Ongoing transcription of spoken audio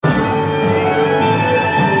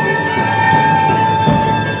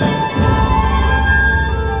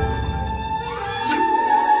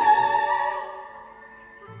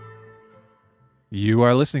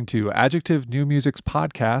are listening to Adjective New Music's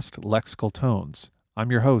podcast, Lexical Tones.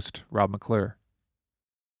 I'm your host, Rob McClure.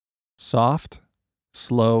 Soft,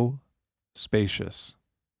 slow, spacious.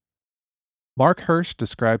 Mark Hirsch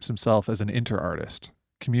describes himself as an interartist,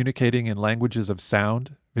 communicating in languages of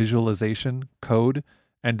sound, visualization, code,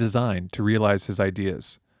 and design to realize his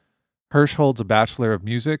ideas. Hirsch holds a Bachelor of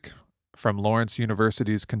Music from Lawrence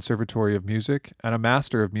University's Conservatory of Music and a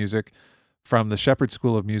Master of Music from the Shepherd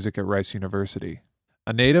School of Music at Rice University.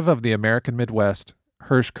 A native of the American Midwest,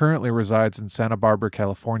 Hirsch currently resides in Santa Barbara,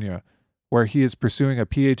 California, where he is pursuing a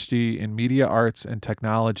PhD in Media Arts and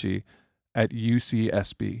Technology at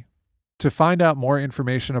UCSB. To find out more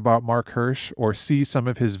information about Mark Hirsch or see some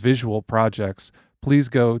of his visual projects, please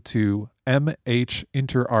go to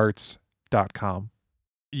mhinterarts.com.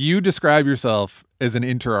 You describe yourself as an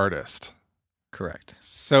interartist. Correct.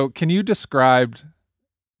 So can you describe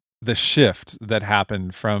the shift that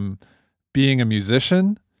happened from being a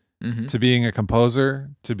musician to being a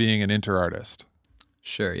composer to being an interartist?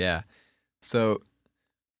 Sure, yeah. So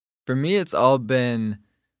for me, it's all been,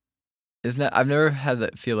 I've never had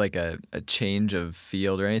that feel like a change of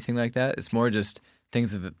field or anything like that. It's more just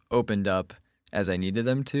things have opened up as I needed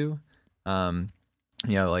them to.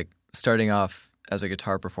 Like starting off as a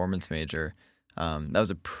guitar performance major, that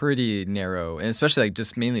was a pretty narrow, and especially like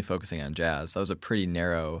just mainly focusing on jazz, that was a pretty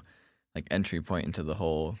narrow like entry point into the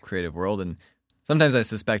whole creative world. And sometimes I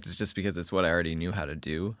suspect it's just because it's what I already knew how to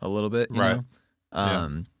do a little bit, you know?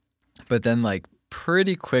 But then like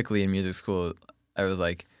pretty quickly in music school, I was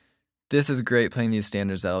like, this is great playing these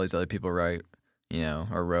standards that all these other people write,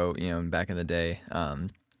 or wrote, back in the day.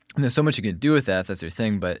 And there's so much you can do with that if that's your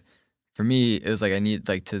thing. But for me, it was like I need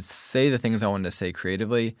like to say the things I wanted to say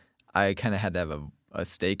creatively. I kind of had to have a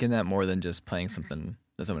stake in that more than just playing something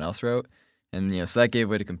that someone else wrote. And, so that gave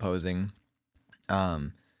way to composing.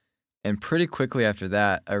 And pretty quickly after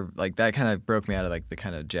that, that kind of broke me out of like the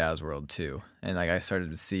kind of jazz world too. And like I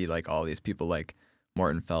started to see like all these people like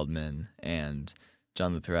Morton Feldman and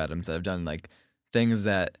John Luther Adams that have done like things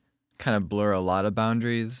that kind of blur a lot of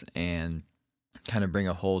boundaries and kind of bring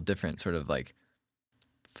a whole different sort of like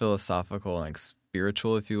philosophical and like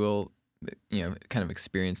spiritual, if you will, kind of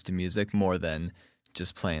experience to music more than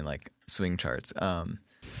just playing like swing charts.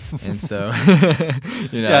 And so,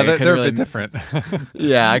 they're a bit different.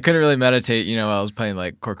 Yeah, I couldn't really meditate, while I was playing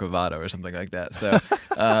like Corcovado or something like that. So,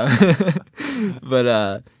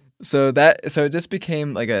 so it just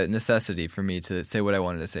became like a necessity for me to say what I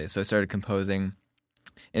wanted to say. So I started composing,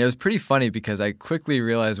 and it was pretty funny because I quickly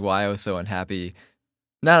realized why I was so unhappy.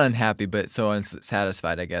 Not unhappy, but so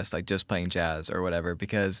unsatisfied, I guess, like just playing jazz or whatever.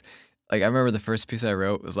 Because like I remember the first piece I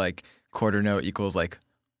wrote was like quarter note equals like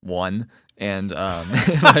 1. And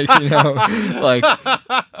like like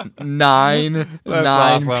nine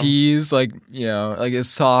awesome. P's, like like as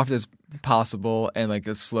soft as possible and like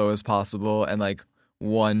as slow as possible, and like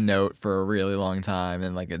one note for a really long time,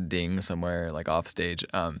 and like a ding somewhere like off stage.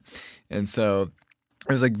 And so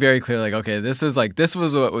it was like very clear, like okay, this was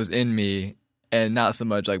what was in me, and not so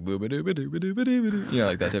much like boo ba doo ba doo ba doo ba doo ba doo,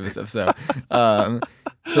 like that type of stuff.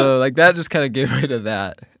 So like that just kind of gave way to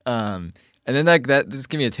that. And then like that just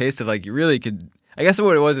gave me a taste of like you really could. I guess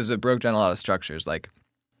what it was is it broke down a lot of structures. Like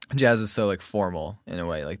jazz is so like formal in a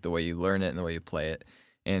way, like the way you learn it and the way you play it.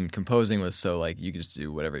 And composing was so like you could just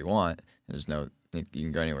do whatever you want. And you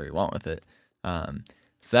can go anywhere you want with it. So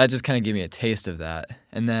that just kind of gave me a taste of that.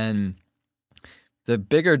 And then the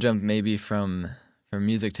bigger jump maybe from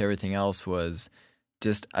music to everything else was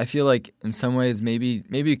just I feel like in some ways maybe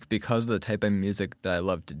because of the type of music that I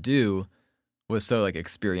love to do was so like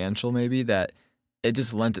experiential maybe that it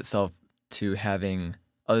just lent itself to having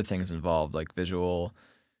other things involved like visual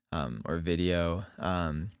or video.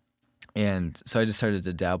 And so I just started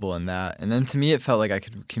to dabble in that. And then to me it felt like I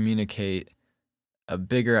could communicate a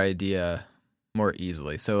bigger idea more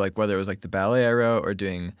easily. So like whether it was like the ballet I wrote or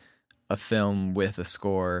doing a film with a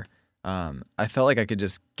score, I felt like I could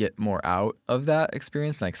just get more out of that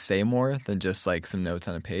experience and like say more than just like some notes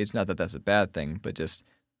on a page. Not that that's a bad thing, but just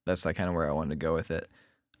that's like kind of where I wanted to go with it.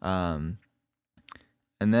 And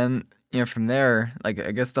then, from there, like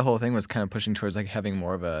I guess the whole thing was kind of pushing towards like having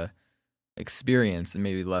more of a experience and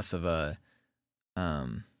maybe less of a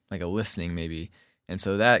like a listening maybe. And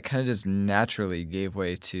so that kind of just naturally gave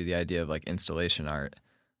way to the idea of like installation art.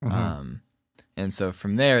 And so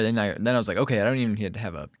from there, then I was like, okay, I don't even need to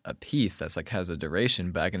have a piece that's like has a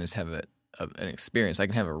duration, but I can just have an experience. I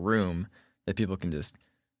can have a room that people can just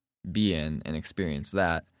be in and experience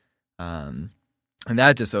that. And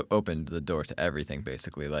that just opened the door to everything,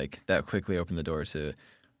 basically. Like, that quickly opened the door to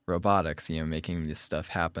robotics, making this stuff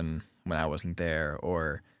happen when I wasn't there,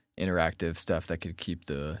 or, interactive stuff that could keep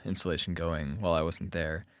the installation going while I wasn't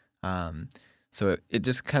there. So it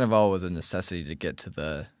just kind of all was a necessity to get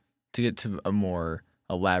to a more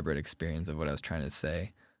elaborate experience of what I was trying to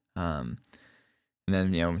say. And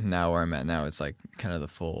then, now where I'm at now, it's like kind of the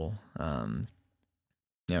full,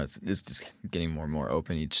 it's just getting more and more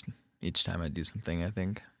open each time I do something, I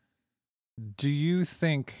think. Do you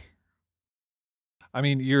think, I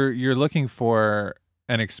mean, you're looking for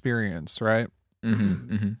an experience, right?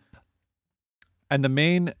 Mm-hmm, mm-hmm.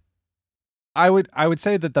 And I would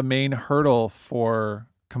say that the main hurdle for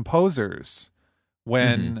composers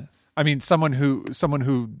when, I mean, someone who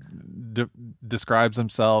describes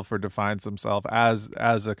himself or defines himself as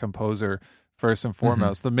a composer first and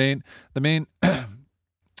foremost, the main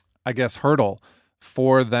I guess hurdle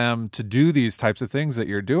for them to do these types of things that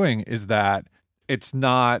you're doing is that it's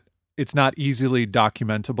not easily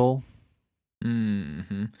documentable,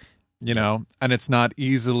 and it's not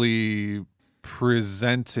easily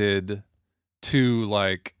presented to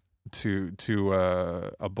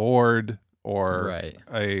a board or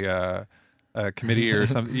a committee or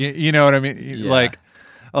something. You know what I mean? Yeah.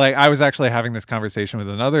 Like I was actually having this conversation with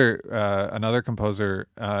another composer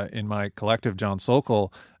in my collective, John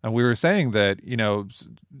Sokol, and we were saying that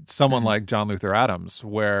someone like John Luther Adams,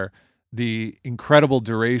 where the incredible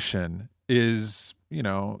duration is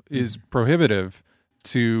prohibitive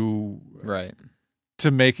to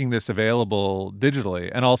making this available digitally,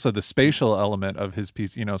 and also the spatial element of his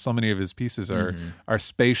piece. So many of his pieces are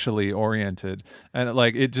spatially oriented, and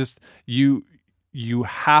like it just you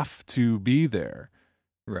have to be there.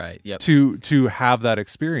 Right. Yep. To have that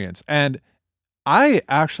experience. And I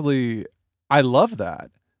love that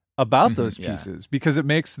about those pieces because it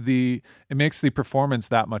makes the performance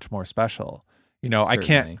that much more special.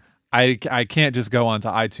 Certainly. I can't just go onto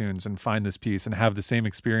iTunes and find this piece and have the same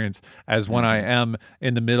experience as when I am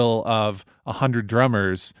in the middle of 100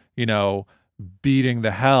 drummers, beating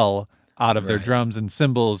the hell out of their drums and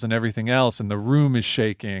cymbals and everything else, and the room is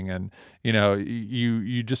shaking, and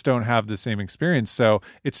you just don't have the same experience. So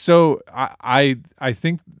it's so I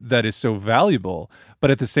think that is so valuable,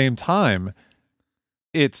 but at the same time,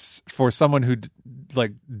 it's for someone who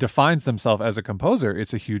defines themselves as a composer,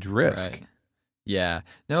 it's a huge risk. Right. Yeah,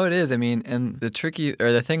 no, it is. I mean, and the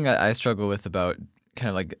thing that I struggle with about kind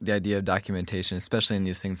of like the idea of documentation, especially in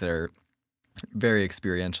these things that are very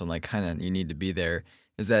experiential and like kind of you need to be there,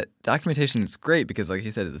 is that documentation is great because, like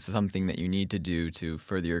you said, this is something that you need to do to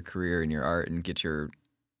further your career and your art and get your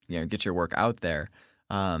work out there.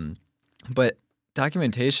 But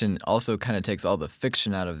documentation also kind of takes all the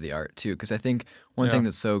fiction out of the art too, because I think one thing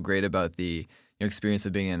that's so great about the experience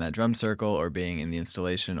of being in that drum circle or being in the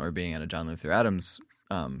installation or being at a John Luther Adams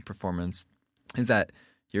performance is that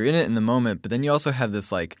you're in it in the moment, but then you also have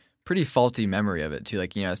this like pretty faulty memory of it too.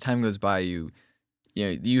 Like, as time goes by, you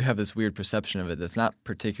have this weird perception of it that's not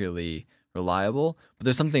particularly reliable, but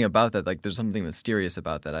there's something about that, like there's something mysterious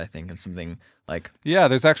about that, I think, and something like... Yeah,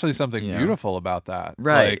 there's actually something beautiful about that.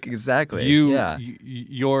 Right, like, exactly.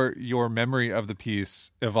 Your memory of the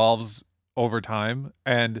piece evolves over time,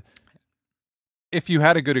 and if you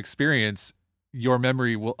had a good experience, your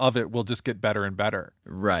memory will just get better and better.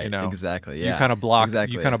 Right, exactly, yeah. You kind of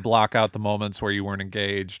block out the moments where you weren't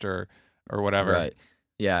engaged or whatever. Right,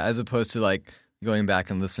 yeah, as opposed to like going back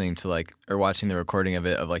and listening to like, or watching the recording of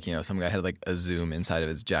it of like, some guy had like a Zoom inside of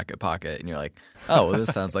his jacket pocket and you're like, oh, well,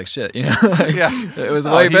 this sounds like shit, Like, yeah. It was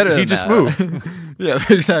way better than he just that. moved. Yeah,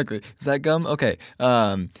 exactly. Is that gum? Okay.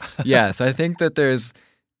 Yeah, so I think that there's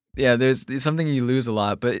something you lose a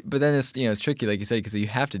lot, but then it's, it's tricky, like you said, because you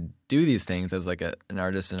have to do these things as like an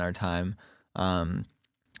artist in our time. And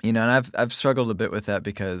I've struggled a bit with that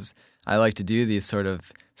because I like to do these sort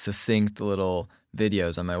of succinct little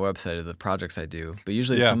videos on my website of the projects I do, but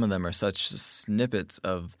usually some of them are such snippets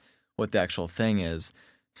of what the actual thing is.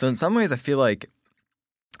 So in some ways, I feel like,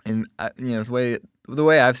 the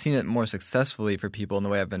way I've seen it more successfully for people, and the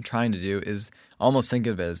way I've been trying to do, is almost think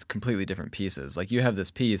of it as completely different pieces. Like you have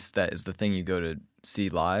this piece that is the thing you go to see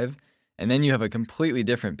live, and then you have a completely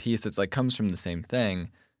different piece that's like comes from the same thing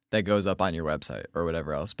that goes up on your website or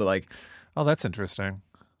whatever else. But like, oh, that's interesting.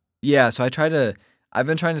 Yeah, so I've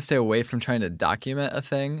been trying to stay away from trying to document a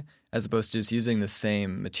thing as opposed to just using the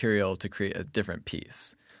same material to create a different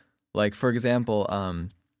piece. Like, for example,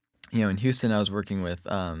 in Houston, I was working with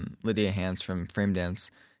Lydia Hans from Frame Dance,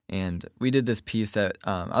 and we did this piece that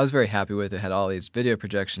I was very happy with. It had all these video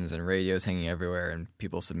projections and radios hanging everywhere, and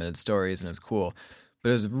people submitted stories, and it was cool.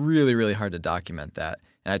 But it was really, really hard to document that.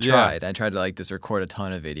 And I tried. I tried to like just record a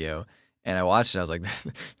ton of video. And I watched it. I was like,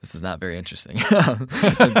 "This is not very interesting."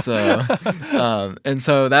 and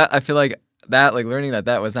so that I feel like that, like learning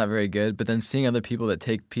that was not very good. But then seeing other people that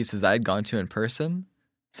take pieces I'd gone to in person,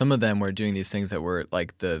 some of them were doing these things that were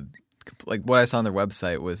like what I saw on their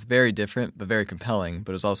website was very different but very compelling.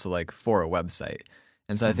 But it was also like for a website,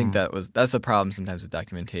 and so I think that's the problem sometimes with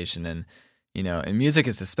documentation. And in music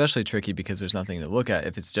it's especially tricky because there's nothing to look at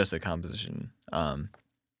if it's just a composition.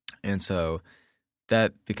 And so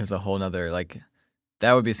that becomes a whole nother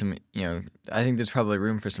that would be some I think there's probably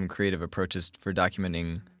room for some creative approaches for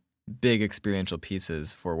documenting big experiential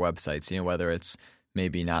pieces for websites, whether it's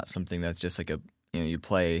maybe not something that's just like you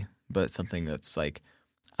play, but something that's like,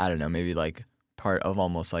 I don't know, maybe like part of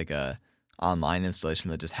almost like a online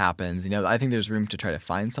installation that just happens. I think there's room to try to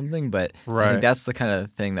find something, but I think that's the kind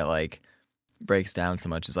of thing that like breaks down so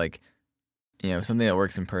much is like, something that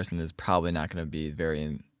works in person is probably not going to be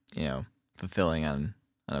very, fulfilling on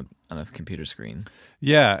a computer screen.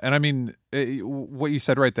 Yeah, and I mean, what you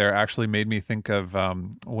said right there actually made me think of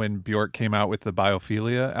when Bjork came out with the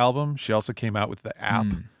Biophilia album. She also came out with the app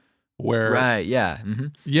where, right, yeah,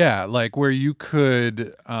 yeah, like where you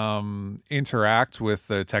could interact with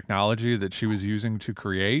the technology that she was using to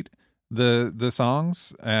create the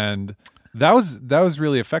songs, and that was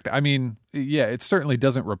really effective. I mean, yeah, it certainly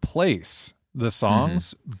doesn't replace the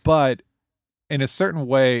songs, but in a certain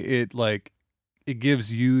way, it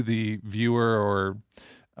gives you, the viewer or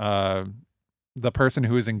the person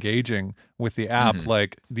who is engaging with the app,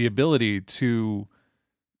 like the ability to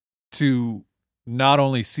not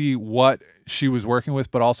only see what she was working with,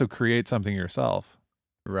 but also create something yourself.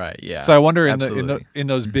 Right. Yeah. So I wonder in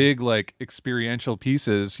those big like experiential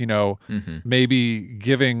pieces, maybe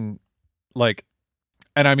giving like.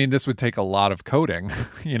 And I mean, this would take a lot of coding,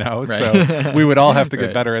 right. So we would all have to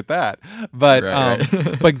get better at that. But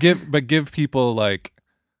right. but give people like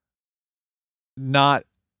not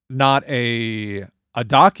a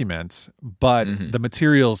document, but the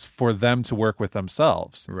materials for them to work with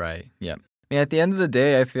themselves. Right. Yep. I mean, at the end of the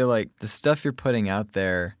day, I feel like the stuff you're putting out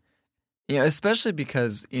there, especially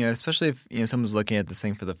because especially if someone's looking at this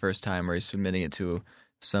thing for the first time or you're submitting it to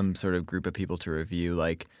some sort of group of people to review,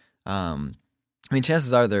 like. I mean,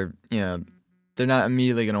 chances are they're not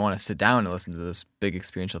immediately going to want to sit down and listen to this big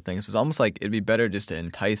experiential thing. So it's almost like it'd be better just to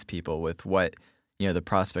entice people with what, the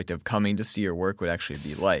prospect of coming to see your work would actually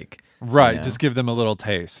be like. Right. Just give them a little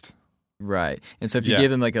taste. Right. And so if you gave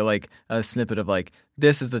them like a snippet of like,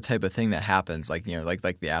 this is the type of thing that happens, like,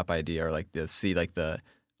 like the app idea or like the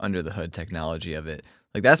under the hood technology of it,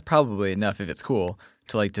 like that's probably enough if it's cool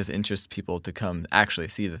to like just interest people to come actually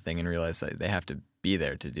see the thing and realize that they have to be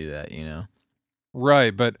there to do that,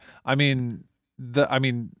 Right, but I mean,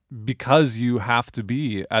 because you have to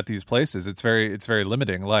be at these places, it's very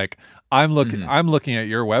limiting. Like I'm looking at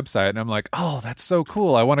your website and I'm like, oh, that's so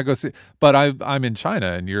cool. I want to go see, but I'm in China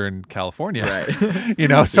and you're in California,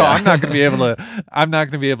 right? So I'm not going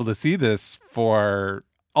to be able to see this for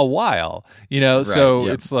a while, Right, So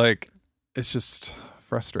it's like it's just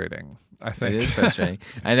frustrating. I think it is frustrating.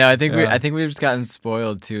 I know. I think we've just gotten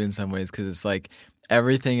spoiled too in some ways because it's like.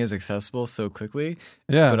 Everything is accessible so quickly,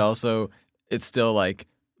 but also it's still like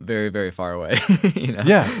very, very far away.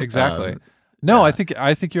 Yeah, exactly. No, I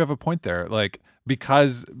think you have a point there. Like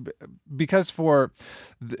because for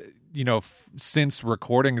since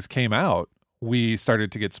recordings came out, we started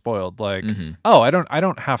to get spoiled. Like, oh, I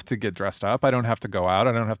don't have to get dressed up. I don't have to go out.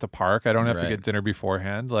 I don't have to park. I don't have to get dinner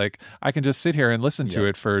beforehand. Like I can just sit here and listen to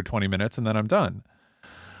it for 20 minutes and then I'm done.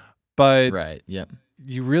 But right, yep.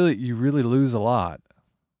 You really lose a lot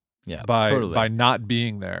by not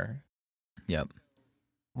being there. Yep.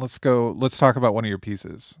 Let's talk about one of your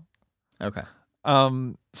pieces. Okay.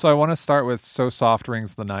 So I want to start with So Soft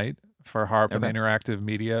Rings the Night for harp and interactive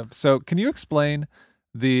media. So can you explain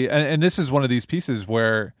and this is one of these pieces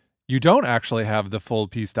where you don't actually have the full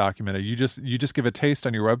piece documented. You just give a taste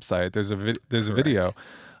on your website. There's a video.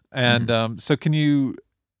 And so can you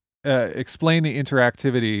explain the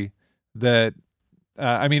interactivity that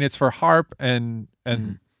I mean, it's for harp and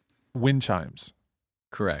wind chimes.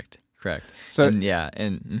 Correct. So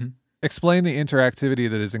explain the interactivity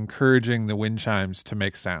that is encouraging the wind chimes to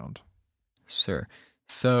make sound. Sure.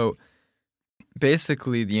 So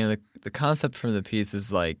basically, the concept from the piece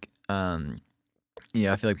is like, I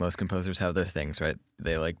feel like most composers have their things, right?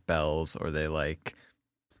 They like bells or they like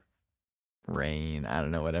rain, I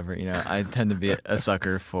don't know, whatever. I tend to be a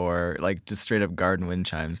sucker for like just straight up garden wind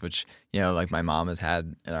chimes, which like my mom has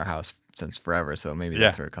had in our house since forever, so maybe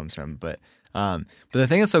that's where it comes from. But the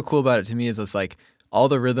thing that's so cool about it to me is it's like all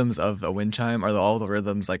the rhythms of a wind chime are all the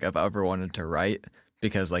rhythms like I've ever wanted to write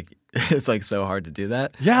because like it's like so hard to do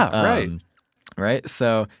that. Yeah, right. Right.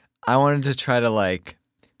 So I wanted to try to like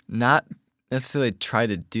not necessarily try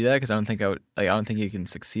to do that because I don't think I don't think you can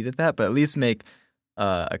succeed at that, but at least make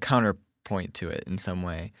a counterpoint to it in some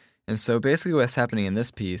way. And so basically, what's happening in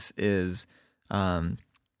this piece is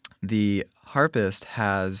the harpist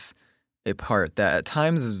has a part that at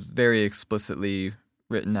times is very explicitly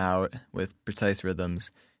written out with precise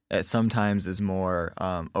rhythms. It sometimes is more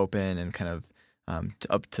open and kind of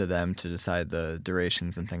up to them to decide the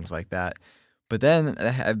durations and things like that. But then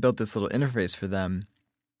I built this little interface for them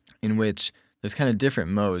in which there's kind of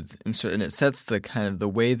different modes, and it sets the kind of the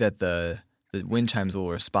way that the wind chimes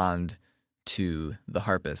will respond to the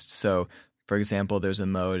harpist. So, for example, there's a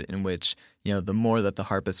mode in which, the more that the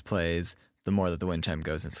harpist plays, the more that the wind chime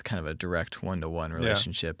goes. It's kind of a direct one-to-one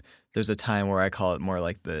relationship. There's a time where I call it more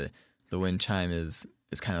like the wind chime is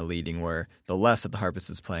kind of leading, where the less that the harpist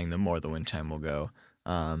is playing, the more the wind chime will go.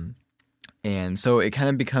 And so it kind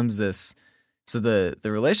of becomes this. So the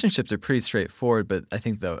relationships are pretty straightforward, but I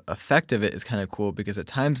think the effect of it is kind of cool because at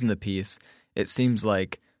times in the piece, it seems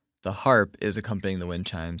like the harp is accompanying the wind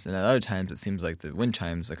chimes, and at other times it seems like the wind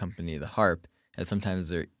chimes accompany the harp, and sometimes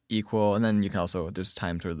they're equal, and then you can also, there's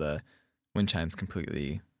times where the wind chimes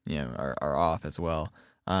completely, are off as well.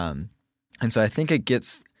 And so I think it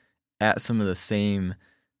gets at some of the same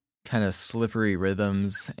kind of slippery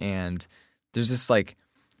rhythms, and there's just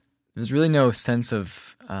there's really no sense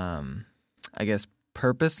of, I guess,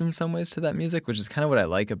 purpose in some ways to that music, which is kind of what I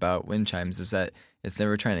like about wind chimes, is that it's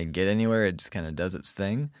never trying to get anywhere. It just kind of does its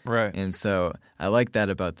thing. Right. And so I like that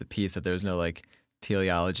about the piece, that there's no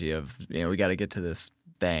teleology of, we got to get to this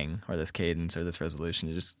bang or this cadence or this resolution.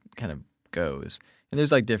 It just kind of goes. And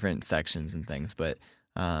there's different sections and things, but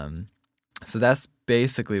so that's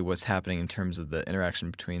basically what's happening in terms of the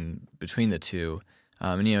interaction between the two.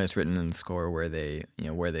 And it's written in the score where they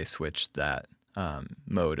switch that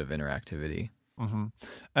mode of interactivity. Mm-hmm.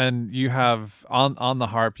 And you have on the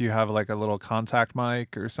harp, you have a little contact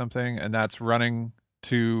mic or something, and that's running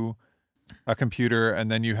to a computer, and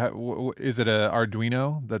then you have, is it a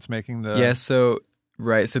Arduino that's making the? Yeah. So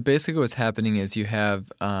right. So basically, what's happening is you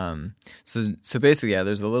have so basically,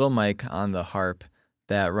 there's a little mic on the harp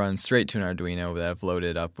that runs straight to an Arduino that I've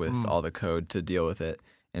loaded up with all the code to deal with it,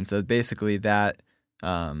 and so basically that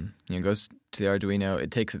goes to the Arduino. It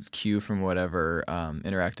takes its cue from whatever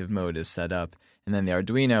interactive mode is set up, and then the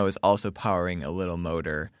Arduino is also powering a little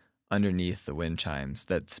motor underneath the wind chimes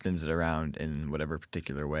that spins it around in whatever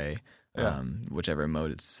particular way, whichever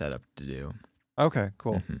mode it's set up to do. Okay,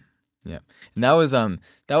 cool. Mm-hmm. Yeah, and that was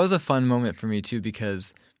a fun moment for me too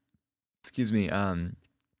because, excuse me,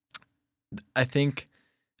 I think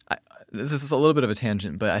this is a little bit of a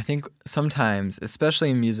tangent, but I think sometimes, especially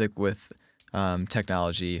in music with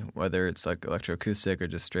technology, whether it's electroacoustic or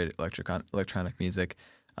just straight electronic music,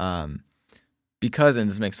 because, and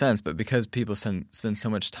this makes sense, but because people spend so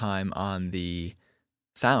much time on the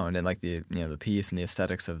sound and the piece and the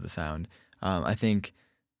aesthetics of the sound, I think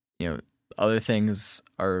other things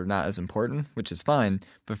are not as important, which is fine.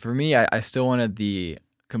 But for me, I still wanted the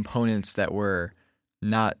components that were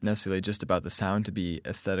not necessarily just about the sound to be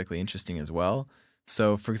aesthetically interesting as well.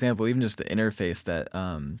 So, for example, even just the interface that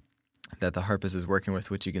that the harpist is working with,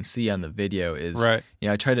 which you can see on the video, is right.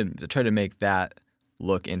 I try to make that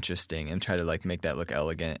look interesting and try to make that look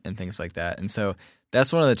elegant and things like that. And so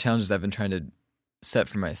that's one of the challenges I've been trying to set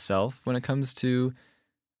for myself when it comes to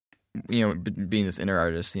being this inner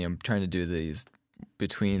artist. Trying to do these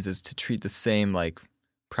betweens is to treat the same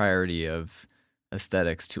priority of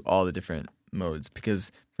aesthetics to all the different modes,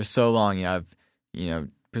 because for so long I've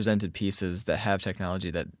presented pieces that have technology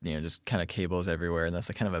that just kind of cables everywhere, and that's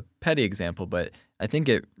kind of a petty example, but I think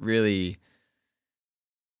it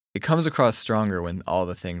comes across stronger when all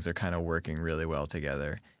the things are kind of working really well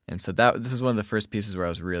together. And so this is one of the first pieces where I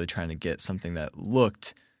was really trying to get something that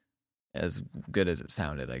looked as good as it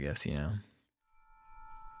sounded, I guess,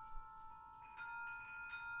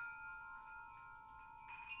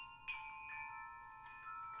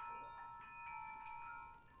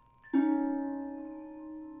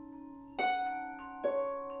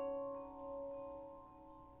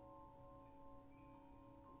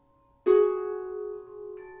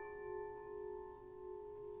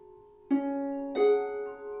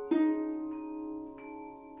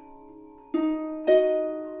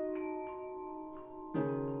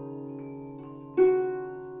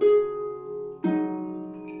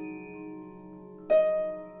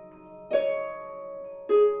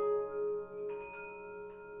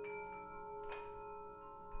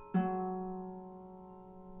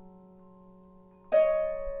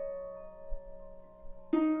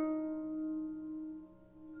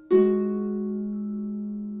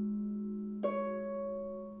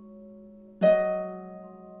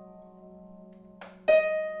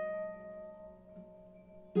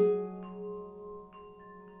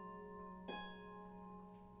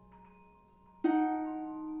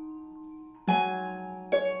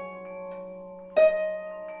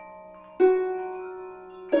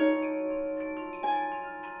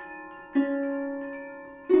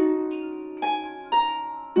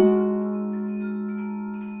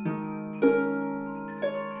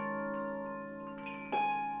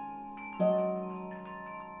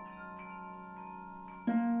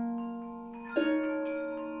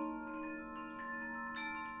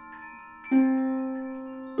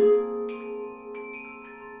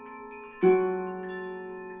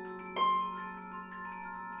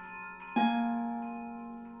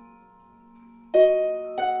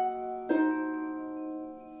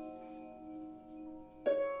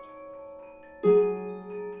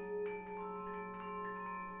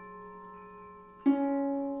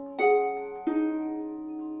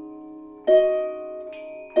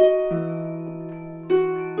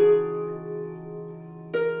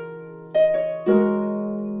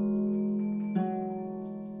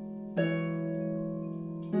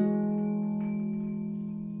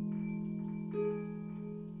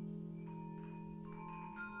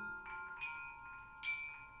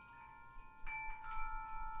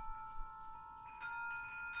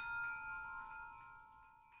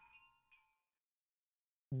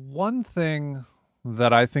 One thing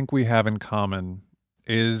that I think we have in common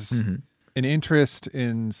is Mm-hmm. an interest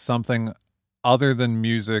in something other than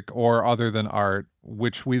music or other than art,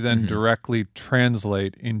 which we then Mm-hmm. directly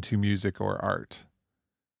translate into music or art.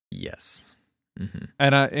 Yes. Mm-hmm.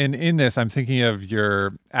 And in this, I'm thinking of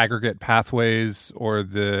your aggregate pathways or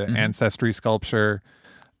the Mm-hmm. ancestry sculpture.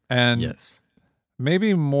 And Yes.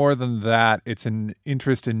 maybe more than that, it's an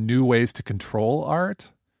interest in new ways to control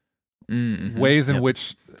art, Mm-hmm. ways in Yep.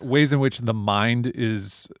 which the mind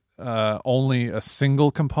is only a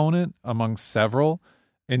single component among several,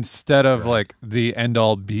 instead of Right. like the end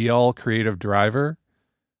all be all creative driver.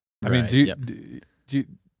 I mean, Right. Yep. do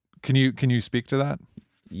you, can you speak to that?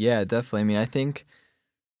 Yeah, definitely. I mean, I think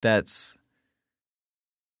that's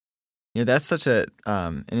that's such a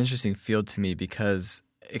an interesting field to me because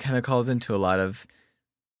it kind of calls into a lot of.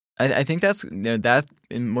 I think that's that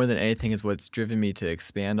more than anything is what's driven me to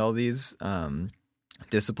expand all these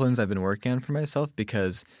disciplines I've been working on for myself,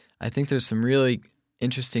 because I think there's some really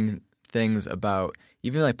interesting things about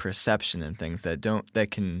even like perception and things that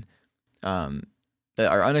can um, that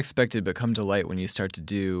are unexpected but come to light when you start to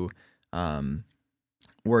do um,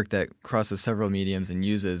 work that crosses several mediums and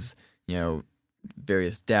uses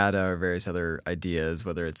various data or various other ideas,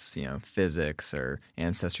 whether it's physics or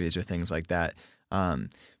ancestries or things like that.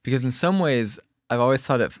 Because in some ways, I've always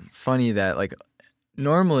thought it funny that like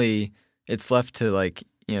normally it's left to like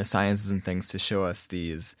sciences and things to show us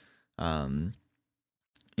these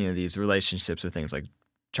these relationships with things like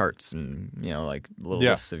charts and like little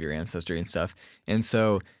Yeah. lists of your ancestry and stuff. And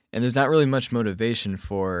there's not really much motivation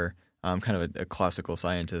for kind of a classical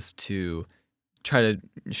scientist to try to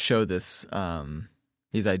show this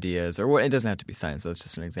these ideas, or what, it doesn't have to be science, but it's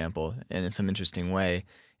just an example, and in some interesting way.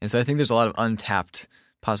 And so I think there's a lot of untapped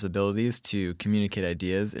possibilities to communicate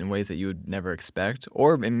ideas in ways that you would never expect,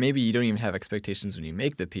 or maybe you don't even have expectations when you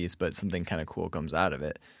make the piece, but something kind of cool comes out of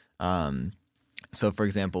it. So for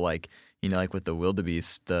example, like like with the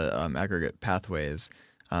wildebeest, the aggregate pathways.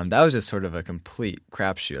 That was just sort of a complete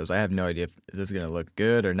crapshoot. I have no idea if this is going to look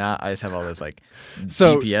good or not. I just have all this like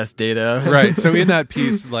So- GPS data. Right. So in that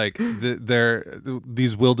piece, like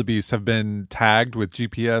these wildebeests have been tagged with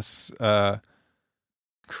GPS.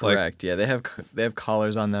 Correct. Yeah, they have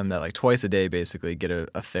collars on them that like twice a day basically get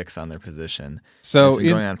a fix on their position. So It's been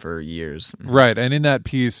going on for years. right, and in that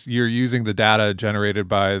piece, you're using the data generated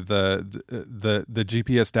by the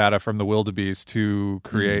GPS data from the wildebeest to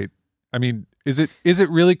create. I mean, is it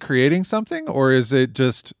really creating something, or is it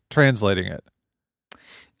just translating it?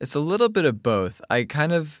 It's a little bit of both. I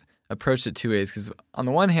kind of approached it two ways because on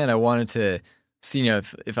the one hand, I wanted to see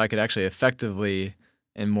if I could actually effectively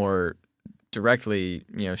and more directly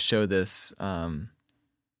show this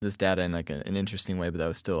this data in like an interesting way, but that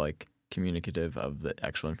was still like communicative of the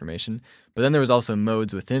actual information. But then there was also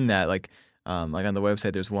modes within that, like on the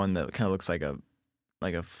website, there's one that kind of looks like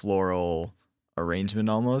a floral arrangement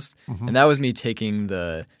almost, Mhm. and that was me taking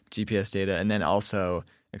the GPS data and then also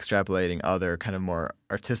extrapolating other kind of more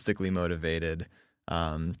artistically motivated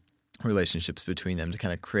relationships between them to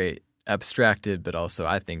kind of create abstracted but also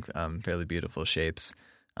I think fairly beautiful shapes.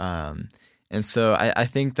 And so I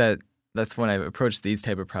think that's when I approach these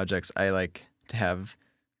type of projects. I like to have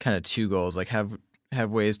kind of two goals, like have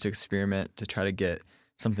ways to experiment to try to get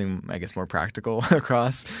something, I guess, more practical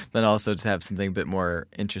across, but also to have something a bit more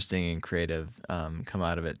interesting and creative come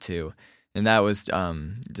out of it too. And that was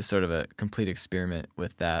just sort of a complete experiment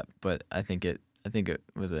with that. But I think it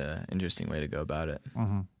was an interesting way to go about it.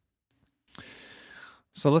 Mhm.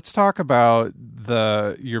 So let's talk about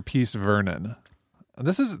your piece Vernon.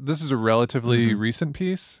 This is a relatively recent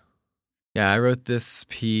piece. Yeah, I wrote this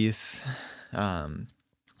piece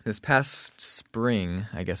this past spring,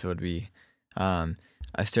 I guess it would be.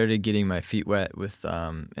 I started getting my feet wet with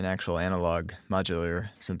an actual analog modular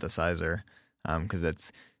synthesizer because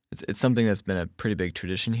it's something that's been a pretty big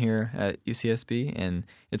tradition here at UCSB, and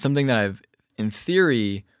it's something that I've, in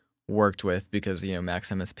theory, worked with because Max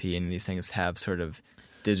MSP and these things have sort of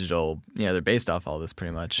digital, they're based off all this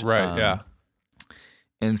pretty much. Right, yeah.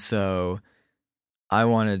 And so I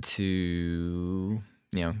wanted to,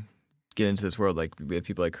 get into this world. Like we have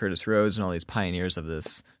people like Curtis Rhodes and all these pioneers of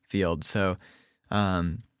this field. So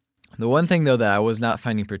the one thing though that I was not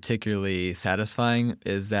finding particularly satisfying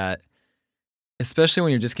is that, especially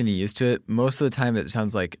when you're just getting used to it, most of the time it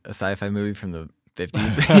sounds like a sci-fi movie from the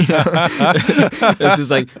 50s. It's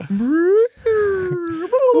just like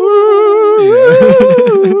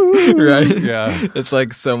right? Yeah. It's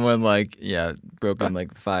like someone broke on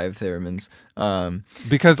like 5 theremins.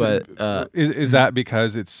 Because But, is that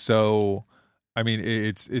because it's so? I mean,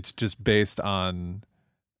 it's just based on.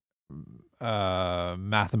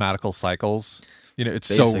 mathematical cycles. It's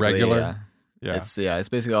so Basically, regular. yeah. Yeah. It's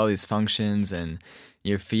basically all these functions, and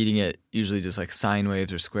you're feeding it usually just like sine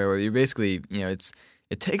waves or square waves. You're basically,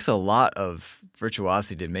 it takes a lot of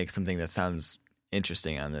virtuosity to make something that sounds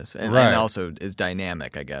interesting on this, and Right. also is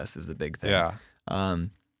dynamic, I guess, is the big thing. Yeah.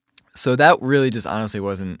 So that really just honestly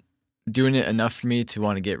wasn't doing it enough for me to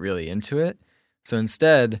want to get really into it. So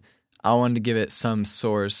instead, I wanted to give it some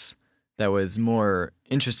source that was more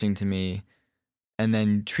interesting to me, and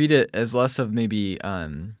then treat it as less of maybe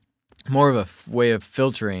more of a way of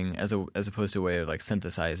filtering as opposed to a way of like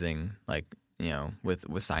synthesizing, like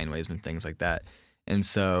with sine waves and things like that. And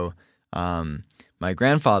so my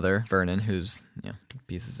grandfather Vernon, who's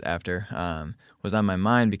pieces after, was on my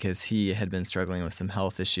mind because he had been struggling with some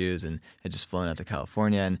health issues and had just flown out to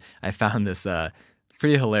California. And I found this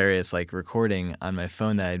pretty hilarious like recording on my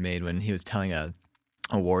phone that I had made when he was telling a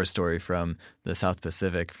war story from the South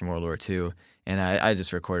Pacific from World War II. And I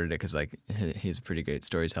just recorded it because like he's a pretty great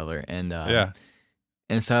storyteller. And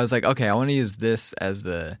and so I was like, okay, I want to use this as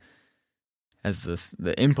the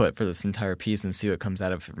input for this entire piece and see what comes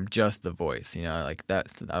out of it from just the voice. Like that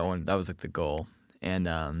was like the goal. And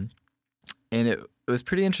it was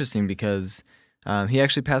pretty interesting because he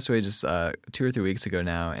actually passed away just 2 or 3 weeks ago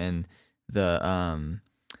now, and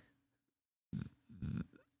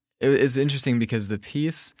it is interesting because the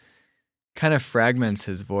piece kind of fragments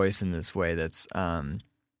his voice in this way that's a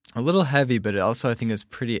little heavy, but it also I think is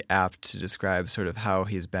pretty apt to describe sort of how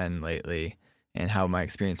he's been lately and how my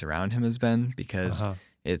experience around him has been, because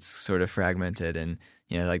it's sort of fragmented and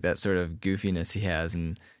like that sort of goofiness he has,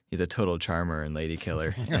 and he's a total charmer and lady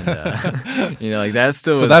killer, and like that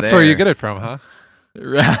still. So was that's there. where you get it from, huh?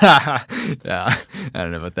 Yeah, I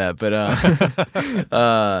don't know about that, but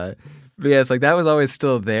yeah, it's like that was always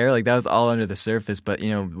still there. Like that was all under the surface, but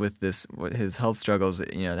with his health struggles,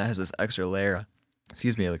 that has this extra layer.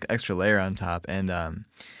 Like extra layer on top, and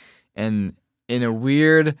in a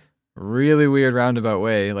really weird roundabout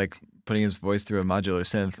way, like putting his voice through a modular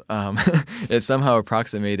synth, it somehow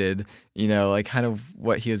approximated, like kind of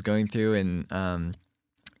what he was going through, and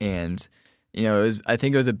I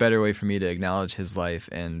think it was a better way for me to acknowledge his life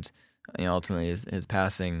and ultimately his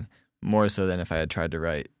passing, more so than if I had tried to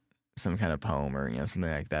write some kind of poem or something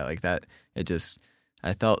like that. Like that,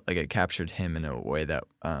 I felt like it captured him in a way that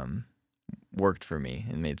worked for me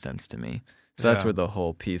and made sense to me. So that's where the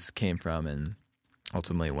whole piece came from and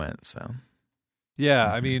ultimately went. So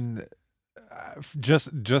I mean,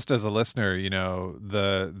 just as a listener,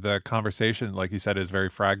 the conversation, like you said, is very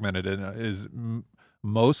fragmented and is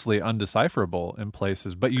mostly undecipherable in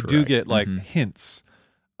places, but you do get like hints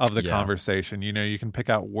of the conversation. You can pick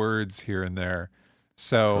out words here and there.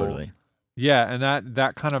 So totally. And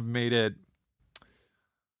that kind of made it.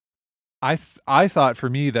 I thought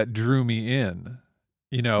for me that drew me in,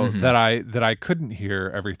 that I couldn't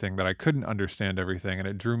hear everything, that I couldn't understand everything, and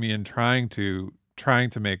it drew me in trying to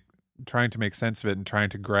make sense of it and trying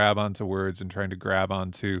to grab onto words and trying to grab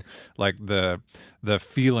onto like the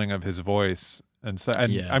feeling of his voice. And so,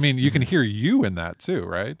 I mean, you can hear you in that too,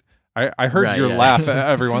 right? I heard your laugh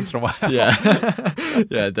every once in a while. Yeah,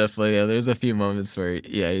 definitely. Yeah, there's a few moments where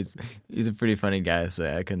he's a pretty funny guy, so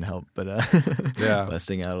I couldn't help but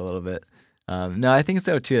busting out a little bit. No, I think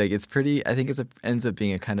so too. Like it's pretty. I think it ends up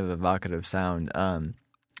being a kind of evocative sound.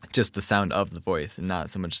 Just the sound of the voice, and not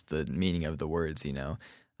so much the meaning of the words.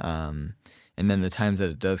 And then the times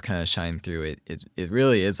that it does kind of shine through, it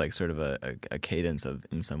really is like sort of a cadence of,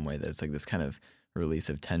 in some way, that it's like this kind of release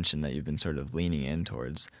of tension that you've been sort of leaning in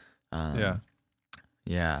towards.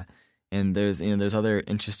 Yeah. And there's other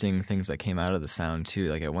interesting things that came out of the sound too.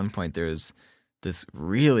 Like at one point there's this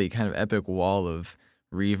really kind of epic wall of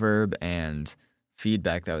reverb and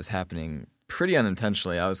feedback that was happening pretty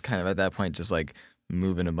unintentionally. I was kind of at that point just like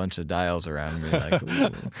moving a bunch of dials around me, like,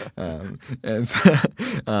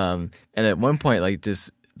 and at one point, like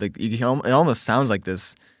just like it almost sounds like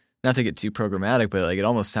this. Not to get too programmatic, but like it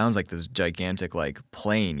almost sounds like this gigantic like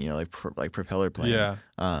plane, like propeller plane. Yeah.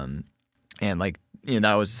 And like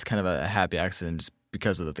that was just kind of a happy accident, just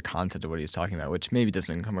because of the content of what he was talking about, which maybe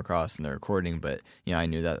doesn't come across in the recording, but I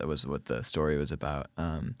knew that was what the story was about.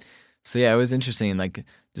 So yeah, it was interesting. Like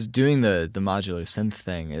just doing the modular synth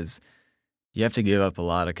thing is, you have to give up a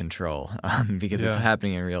lot of control because it's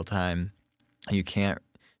happening in real time. You can't.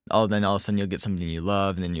 Then all of a sudden you'll get something you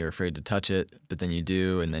love, and then you're afraid to touch it, but then you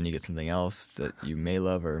do, and then you get something else that you may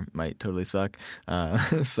love or might totally suck.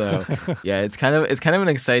 So yeah, it's kind of an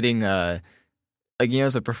exciting,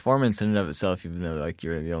 it's a performance in and of itself, even though like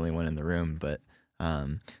you're the only one in the room. But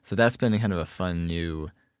so that's been kind of a fun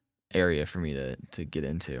new area for me to get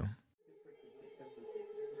into.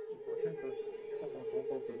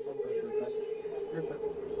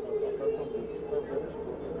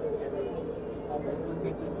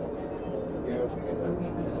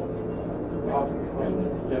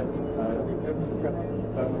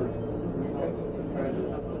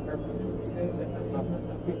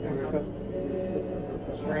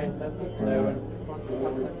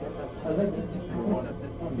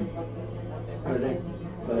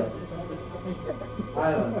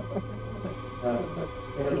 Island.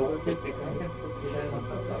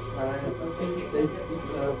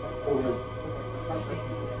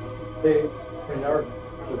 They in our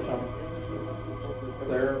for some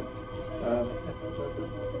there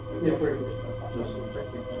if we just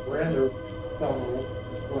render tunnel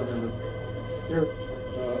whatever here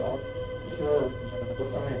sure I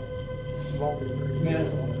mean small again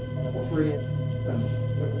free and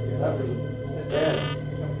that was bad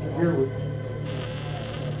here we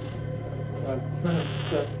trying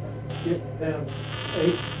to get them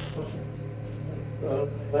 8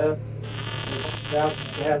 left down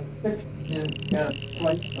had 6 in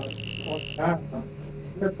place on time.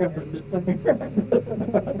 Here comes this thing.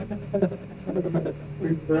 We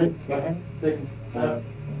break the hand thing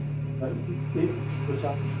keep the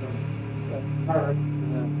something hard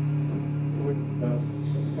and we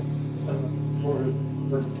some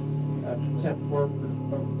temp worker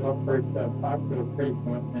operate popular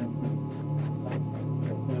treatment and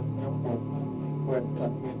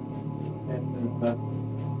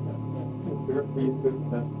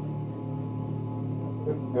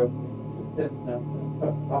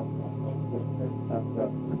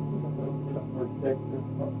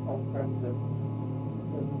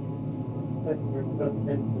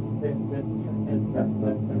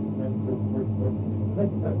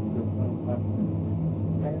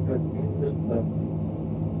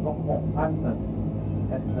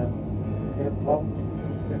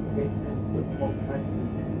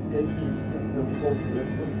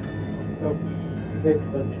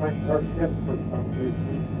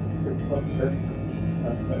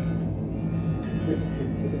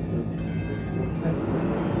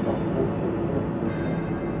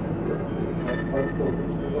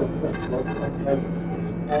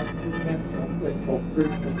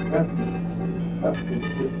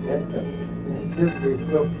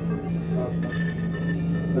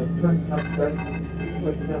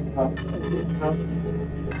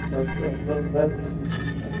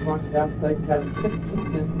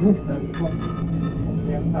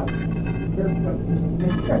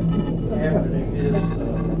happening is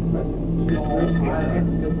small island and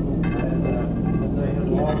they had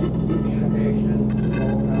lost communication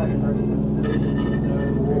small island they didn't know so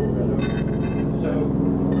they assigned our ship to go up there see if we can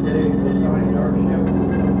get them surrender our little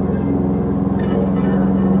escort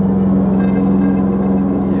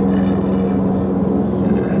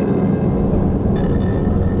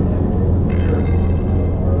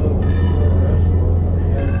they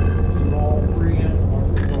had small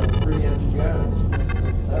 3-inch guns.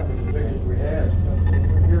 That was the biggest we had.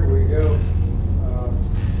 Here we go.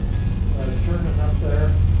 Turning up there,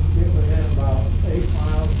 get within about 8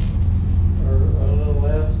 miles or a little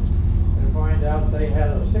less, and find out they had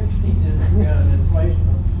a 16-inch gun in place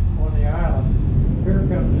on the island. Here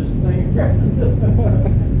comes this thing.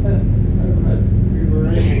 We were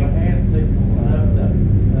able to hand signal enough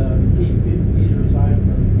to keep either side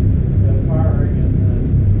from firing, and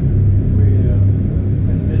we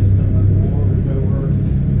convinced them that the war was over.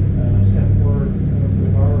 Sent word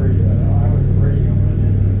with already I was radio went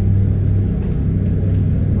in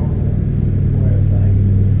normal way of things,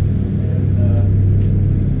 and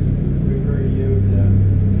we radioed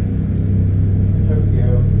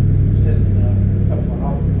Tokyo, sent a couple of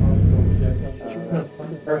hospital ships up there.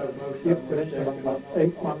 Most of them about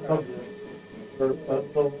 8 months for a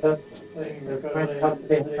little less thing because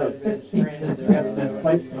they've been stranded there.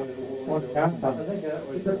 One guy. I think that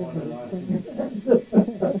was one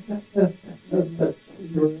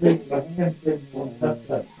you were taking my hand in one that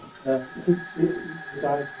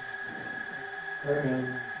died and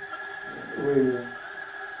we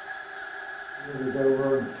was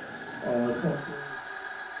over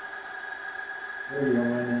radio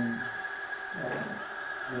went in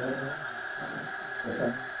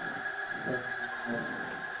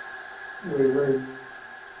we were in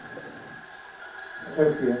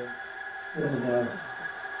Tokyo in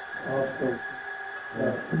hospital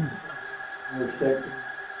we're sick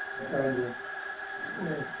trying to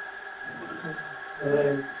they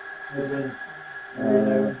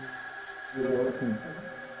have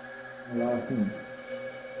been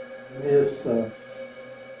this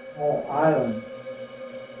small island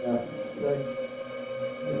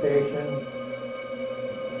vacation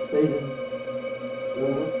station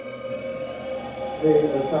they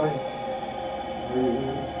assigned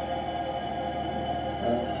reasons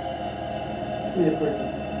if we can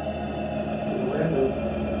surrender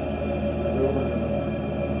the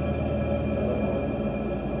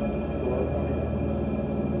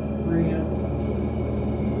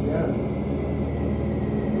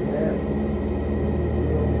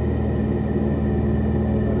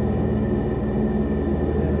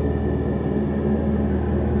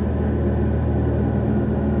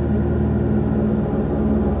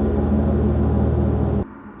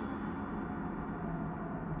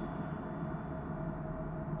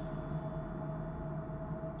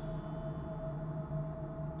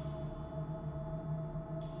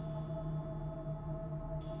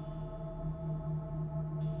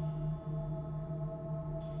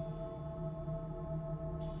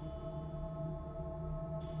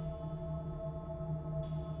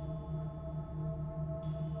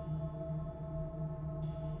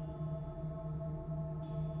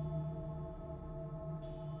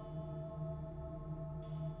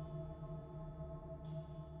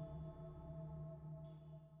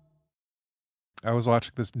I was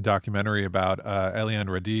watching this documentary about Eliane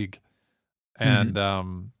Radigue,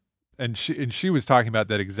 and she was talking about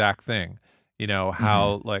that exact thing. You know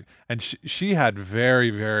how like, and she had very,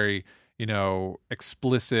 very, you know,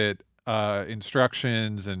 explicit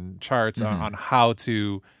instructions and charts on how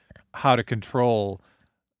to control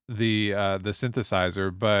the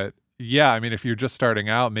synthesizer. But yeah, I mean, if you're just starting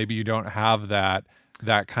out, maybe you don't have that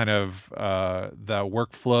kind of the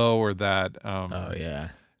workflow or that. Oh yeah.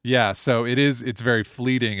 Yeah, so it's very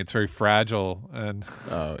fleeting, it's very fragile, and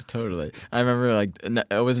Oh, totally. I remember like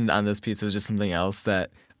it wasn't on this piece, it was just something else that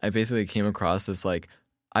I basically came across this like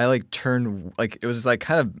I like turned like it was just like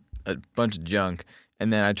kind of a bunch of junk,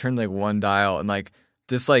 and then I turned like one dial and like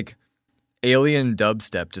this like alien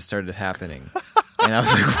dubstep just started happening. And I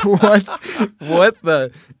was like, what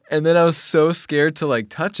the? And then I was so scared to like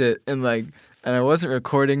touch it and I wasn't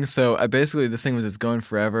recording, so I basically this thing was just going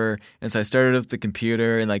forever. And so I started up the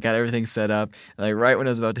computer and like got everything set up. And like right when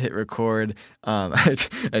I was about to hit record, I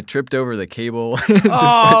tripped over the cable.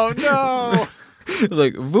 Oh no! It was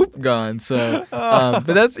like whoop gone. So, but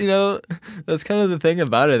that's that's kind of the thing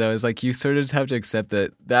about it though. Is like you sort of just have to accept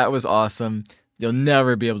that was awesome. You'll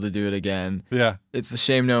never be able to do it again. Yeah, it's a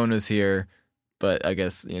shame no one was here, but I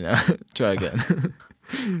guess try again.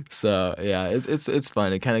 So yeah, it's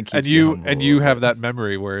fun. It kind of keeps you have that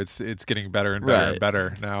memory where it's getting better and better and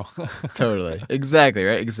better now. Totally, exactly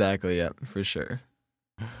right, exactly. Yeah, for sure.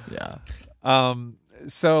 Yeah.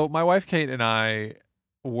 So my wife Kate and I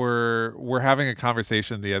were having a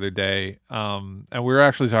conversation the other day, and we were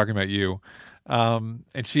actually talking about you, and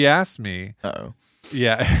she asked me. Uh-oh.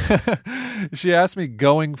 Yeah, she asked me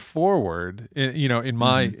going forward. In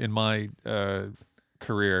my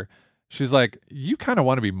career. She's like, you kind of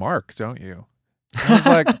want to be Mark, don't you? I was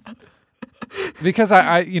like, because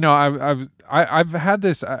I've had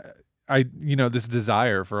this, this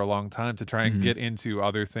desire for a long time to try and get into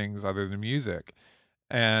other things other than music,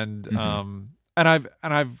 and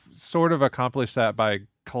I've sort of accomplished that by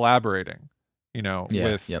collaborating,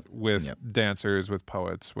 with dancers, with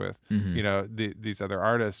poets, with these other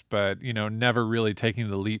artists, but never really taking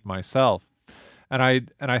the leap myself, and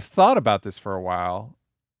I thought about this for a while.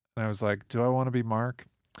 And I was like, do I want to be Mark?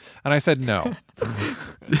 And I said no. And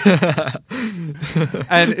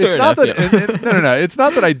it's not that no. It's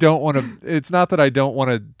not that I don't want to. It's not that I don't want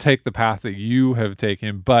to take the path that you have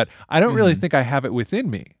taken, but I don't really think I have it within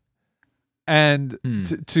me, and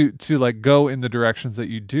to like go in the directions that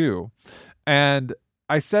you do. And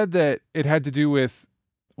I said that it had to do with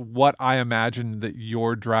what I imagine that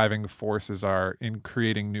your driving forces are in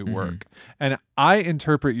creating new work. And I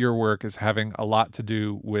interpret your work as having a lot to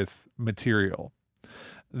do with material.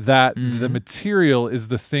 That the material is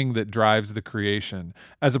the thing that drives the creation,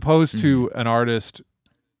 as opposed to an artist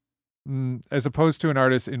in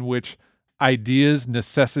which ideas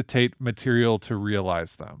necessitate material to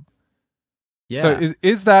realize them. Yeah. So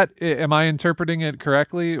is that, am I interpreting it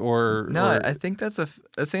correctly or no? I think that's a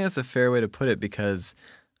fair way to put it, because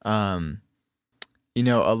a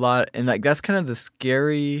lot, and like that's kind of the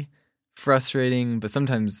scary, frustrating, but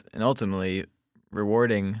sometimes and ultimately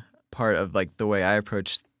rewarding part of like the way I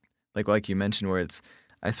approach, like you mentioned, where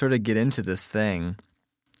I sort of get into this thing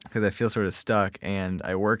because I feel sort of stuck, and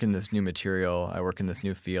I work in this new material, I work in this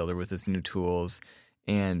new field or with this new tools,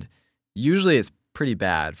 and usually it's pretty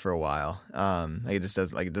bad for a while. It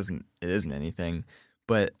isn't anything,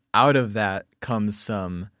 but out of that comes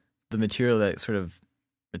the material that sort of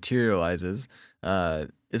materializes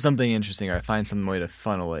is something interesting, or I find some way to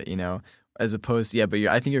funnel it, as opposed to, but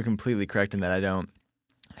I think you're completely correct in that I don't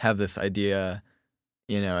have this idea,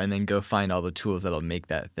 and then go find all the tools that'll make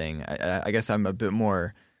that thing. I guess I'm a bit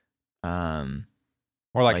more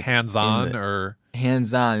like hands-on or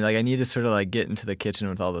hands-on. Like I need to sort of like get into the kitchen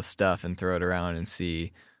with all the stuff and throw it around and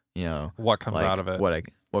see, what comes out of it.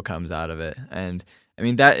 What comes out of it. And I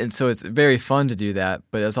mean and so it's very fun to do that,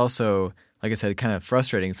 but it's also, like I said, kind of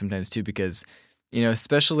frustrating sometimes too, because,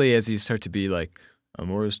 especially as you start to be like a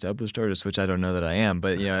more established artist, which I don't know that I am,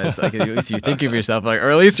 but it's like at least you think of yourself like, or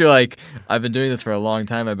at least you're like, I've been doing this for a long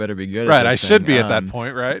time, I better be good at this. Right, I should be at that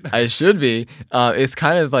point, right? I should be. It's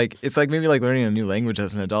kind of like, it's like maybe like learning a new language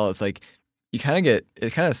as an adult. It's like it kind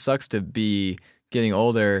of sucks to be getting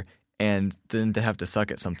older and then to have to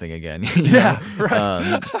suck at something again. Yeah,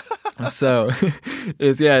 right. So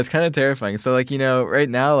it's kind of terrifying. So like, right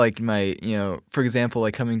now, like my, for example,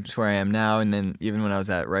 like coming to where I am now, and then even when I was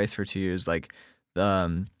at Rice for 2 years, like,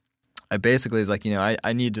 I basically is like,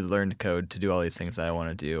 I need to learn to code to do all these things that I want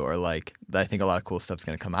to do, or like, I think a lot of cool stuff's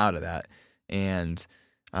going to come out of that. And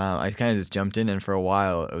I kind of just jumped in, and for a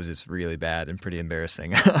while it was just really bad and pretty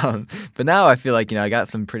embarrassing. But now I feel like I got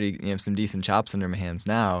some some decent chops under my hands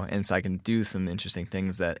now, and so I can do some interesting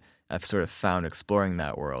things that I've sort of found exploring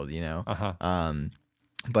that world.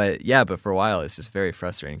 But for a while it's just very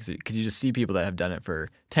frustrating because you just see people that have done it for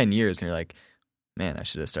 10 years, and you're like, man, I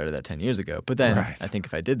should have started that 10 years ago. But then I think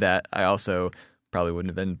if I did that, I also probably wouldn't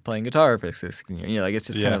have been playing guitar for 16 years. It's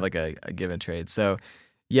just kind of like a give and trade. So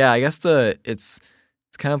yeah, I guess it's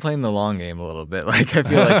kind of playing the long game a little bit. Like I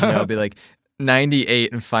feel like I'll be like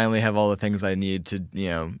 98 and finally have all the things I need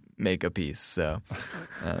to make a piece. So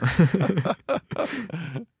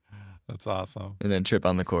that's awesome. And then trip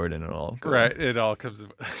on the chord and it'll all go. Right, it all comes.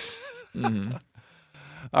 Mm-hmm.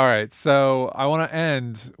 All right, so I want to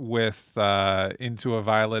end with Into a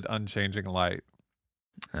Violet Unchanging Light.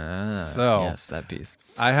 So yes, that piece.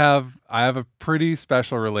 I have a pretty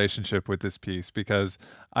special relationship with this piece because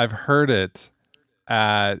I've heard it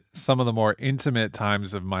at some of the more intimate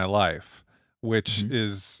times of my life, which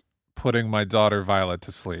is putting my daughter Violet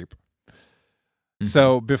to sleep.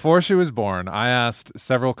 So before she was born, I asked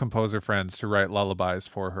several composer friends to write lullabies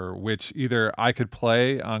for her, which either I could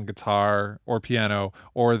play on guitar or piano,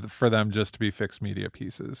 or for them just to be fixed media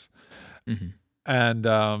pieces. And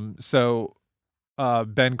so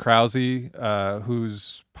Ben Krause,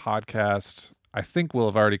 whose podcast I think will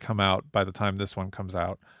have already come out by the time this one comes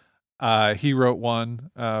out, he wrote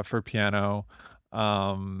one for piano.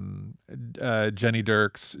 Jenny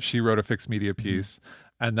Dirks, she wrote a fixed media piece.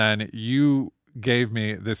 And then you gave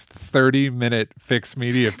me this 30-minute fixed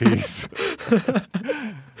media piece.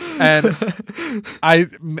 And I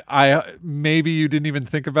maybe you didn't even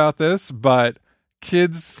think about this, but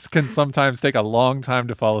kids can sometimes take a long time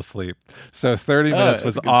to fall asleep. So 30 minutes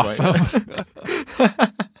was awesome.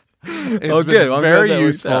 It's been very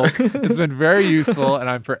useful. It's been very useful, and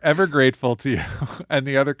I'm forever grateful to you and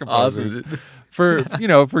the other composers for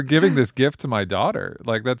giving this gift to my daughter.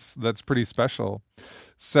 Like that's pretty special.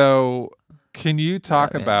 So can you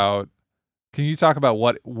talk about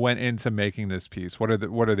what went into making this piece? What are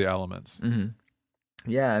the elements?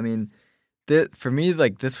 Yeah, I mean, for me,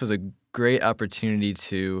 like this was a great opportunity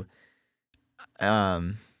to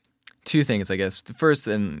two things, I guess. The first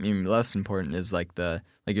and less important is like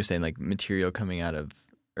you're saying, like material coming out of,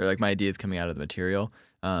 or like my ideas coming out of the material.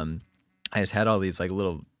 I just had all these like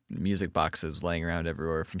little music boxes laying around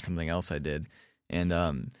everywhere from something else I did, and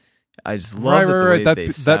I just love the way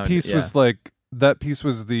they sound. That piece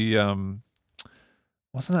was the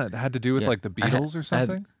wasn't that had to do with like the Beatles or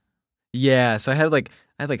something? So I had like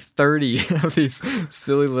 30 of these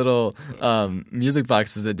silly little music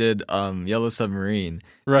boxes that did Yellow Submarine.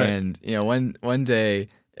 Right. And one day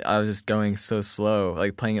I was just going so slow,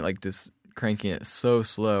 like playing it like this, cranking it so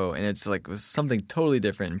slow, and it's like was something totally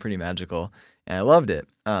different and pretty magical, and I loved it.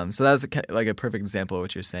 So that was like a perfect example of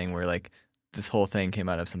what you're saying, where like this whole thing came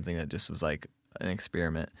out of something that just was like an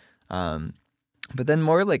experiment. But then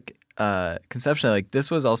more like conceptually, like this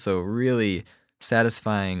was also really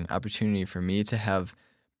satisfying opportunity for me to have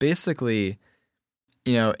basically,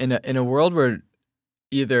 in a world where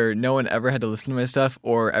either no one ever had to listen to my stuff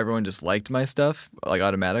or everyone just liked my stuff like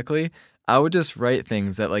automatically, I would just write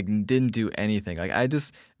things that like didn't do anything. Like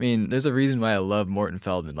there's a reason why I love Morton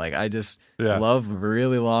Feldman. Like I just love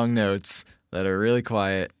really long notes that are really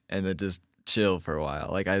quiet and that just chill for a while.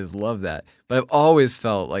 Like I just love that. But I've always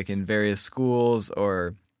felt like in various schools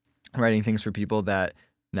or writing things for people that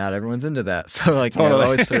not everyone's into that. So like I've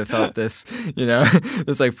always sort of felt this,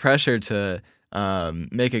 this like pressure to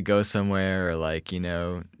make it go somewhere, or like,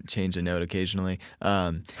 change a note occasionally.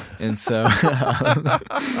 And so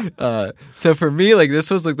so for me, like this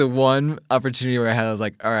was like the one opportunity where I was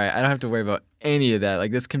like, all right, I don't have to worry about any of that.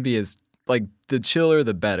 Like this can be as like the chiller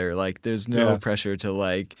the better. Like there's no pressure to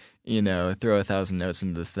like, throw 1,000 notes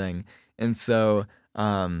into this thing. And so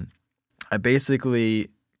I basically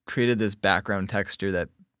created this background texture that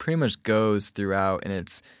pretty much goes throughout, and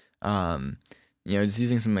it's just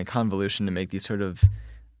using some like convolution to make these sort of,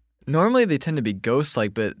 normally they tend to be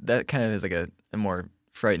ghost-like, but that kind of is like a more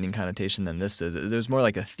frightening connotation than this is. There's more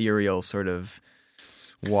like ethereal sort of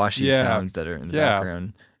washy sounds that are in the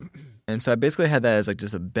background. And so I basically had that as like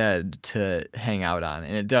just a bed to hang out on,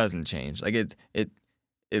 and it doesn't change. Like it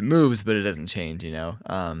moves, but it doesn't change,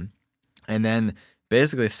 And then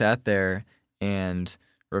basically sat there and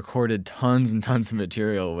recorded tons and tons of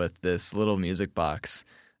material with this little music box,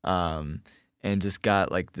 and just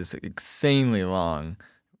got like this insanely long,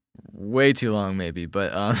 way too long maybe,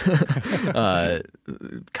 but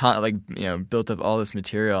built up all this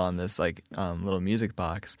material on this like little music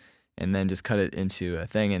box, and then just cut it into a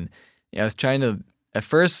thing. And I was trying to at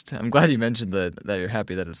first, I'm glad you mentioned that you're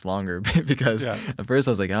happy that it's longer because Yeah. at first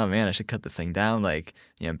I was like, oh man, I should cut this thing down. Like,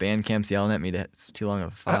 Bandcamp's yelling at me that it's too long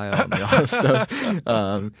of a file and all that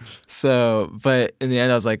stuff. But in the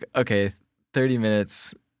end, I was like, okay, 30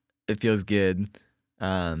 minutes, it feels good.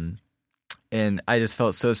 And I just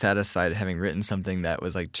felt so satisfied having written something that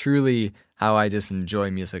was like truly how I just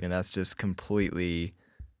enjoy music, and that's just completely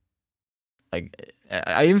like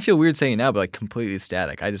I even feel weird saying it now, but like completely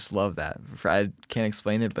static. I just love that. I can't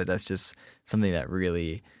explain it, but that's just something that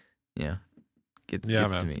really, gets man.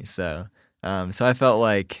 to me. So I felt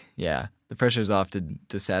like, the pressure's off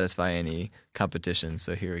to satisfy any competition.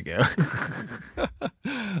 So here we go.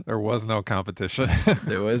 There was no competition.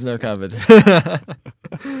 There was no competition.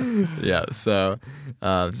 Yeah. So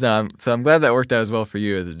I'm glad that worked out as well for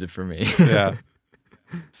you as it did for me. Yeah.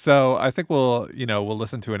 So I think we'll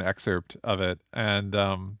listen to an excerpt of it, and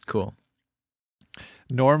Cool.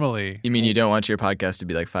 normally, You mean you don't want your podcast to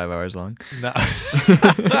be like 5 hours long? no.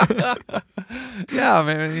 Yeah,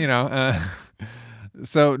 maybe,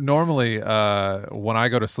 so normally, when I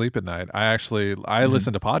go to sleep at night, I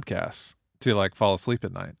listen to podcasts to like fall asleep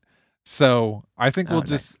at night. So I think we'll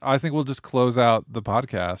just close out the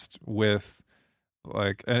podcast with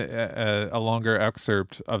like a longer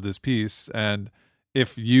excerpt of this piece. And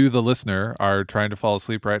if you, the listener, are trying to fall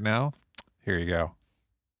asleep right now, here you go.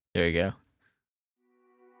 There you go.